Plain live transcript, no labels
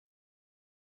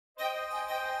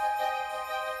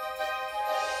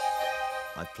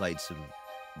I've played some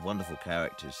wonderful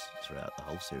characters throughout the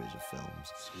whole series of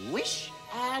films. Swish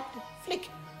and flick.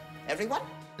 Everyone?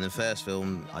 In the first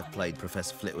film, I've played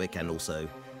Professor Flitwick and also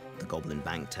the Goblin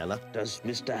Bank Teller. Does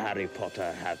Mr. Harry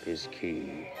Potter have his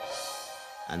key?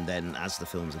 And then, as the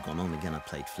films have gone on, again, I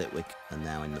played Flitwick, and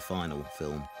now in the final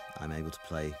film, I'm able to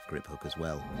play Griphook as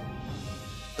well.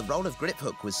 The role of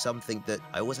Griphook was something that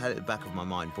I always had at the back of my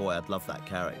mind. Boy, I'd love that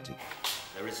character.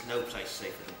 There is no place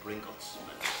safer than Gringotts.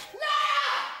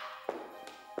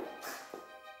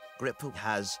 Griphook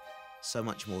has so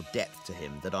much more depth to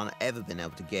him that I've ever been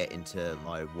able to get into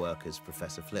my work as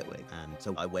Professor Flitwick. And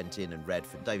so I went in and read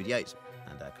for David Yates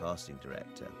and our casting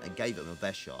director and gave it my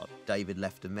best shot. David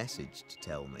left a message to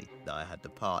tell me that I had the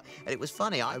part. And it was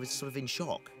funny, I was sort of in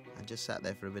shock. I just sat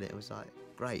there for a minute. It was like,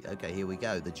 great, okay, here we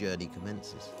go. The journey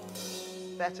commences.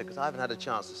 Better, because I haven't had a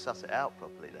chance to suss it out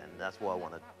properly then. That's why I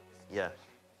want to, yeah.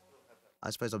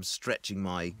 I suppose I'm stretching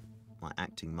my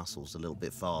acting muscles a little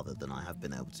bit farther than I have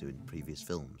been able to in previous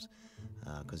films,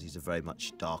 because he's a very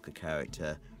much darker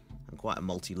character and quite a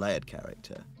multi-layered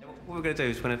character. What we're going to do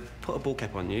is we're going to put a ball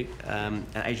cap on you, and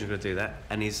Adrian's going to do that,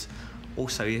 and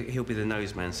he'll be the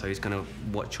nose man, so he's going to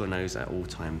watch your nose at all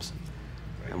times.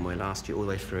 And we'll ask you all the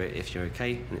way through it if you're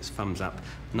okay, and it's thumbs up,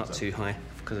 not too high,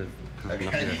 because of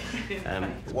nothing.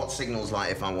 What signals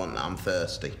like if I'm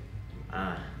thirsty?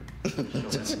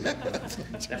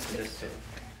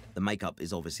 The makeup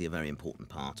is obviously a very important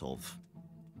part of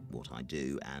what I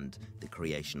do and the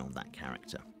creation of that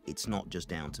character. It's not just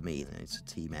down to me, it's a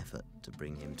team effort to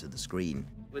bring him to the screen.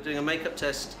 We're doing a makeup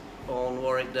test on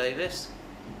Warwick Davis,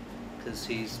 because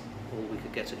he's all we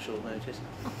could get at short notice.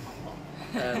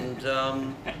 And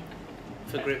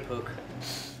for Griphook.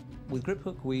 With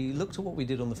Griphook, we looked at what we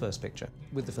did on the first picture.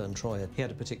 With the film Troy, he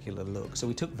had a particular look, so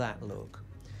we took that look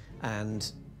and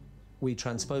we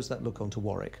transposed that look onto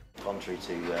Warwick. Contrary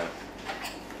to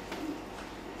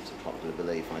popular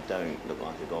belief, I don't look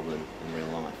like a goblin in real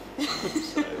life.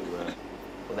 So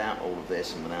without all of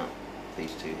this and without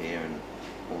these two here and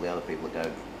all the other people that go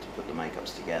to put the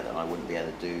makeups together, I wouldn't be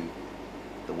able to do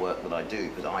the work that I do,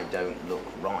 because I don't look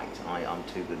right. I'm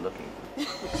too good looking.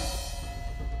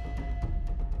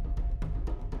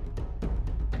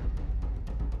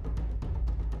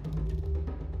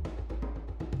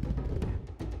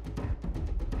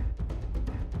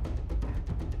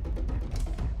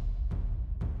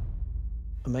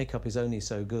 Makeup is only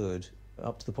so good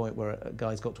up to the point where a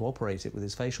guy's got to operate it with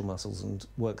his facial muscles and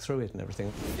work through it and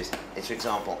everything. It's for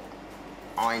example,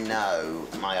 I know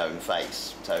my own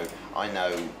face, so I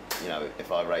know,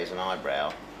 if I raise an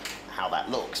eyebrow, how that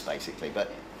looks, basically.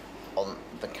 But on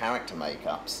the character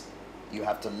makeups, you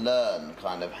have to learn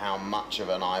kind of how much of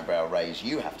an eyebrow raise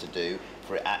you have to do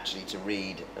for it actually to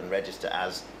read and register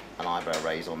as an eyebrow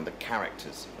raise on the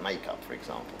character's makeup, for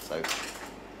example. So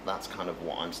that's kind of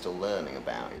what I'm still learning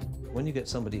about. When you get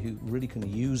somebody who really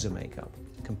can use a makeup,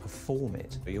 can perform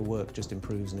it, your work just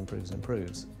improves and improves and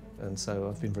improves. And so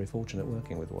I've been very fortunate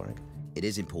working with Warwick. It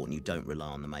is important you don't rely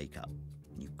on the makeup.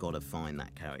 You've got to find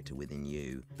that character within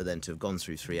you. But then to have gone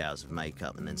through 3 hours of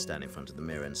makeup and then stand in front of the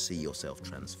mirror and see yourself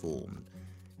transformed,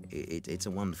 it's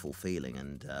a wonderful feeling.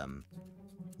 And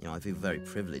I feel very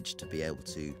privileged to be able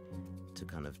to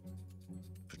kind of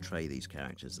portray these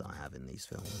characters that I have in these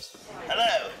films.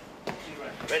 Hello!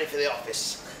 Ready for the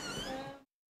office?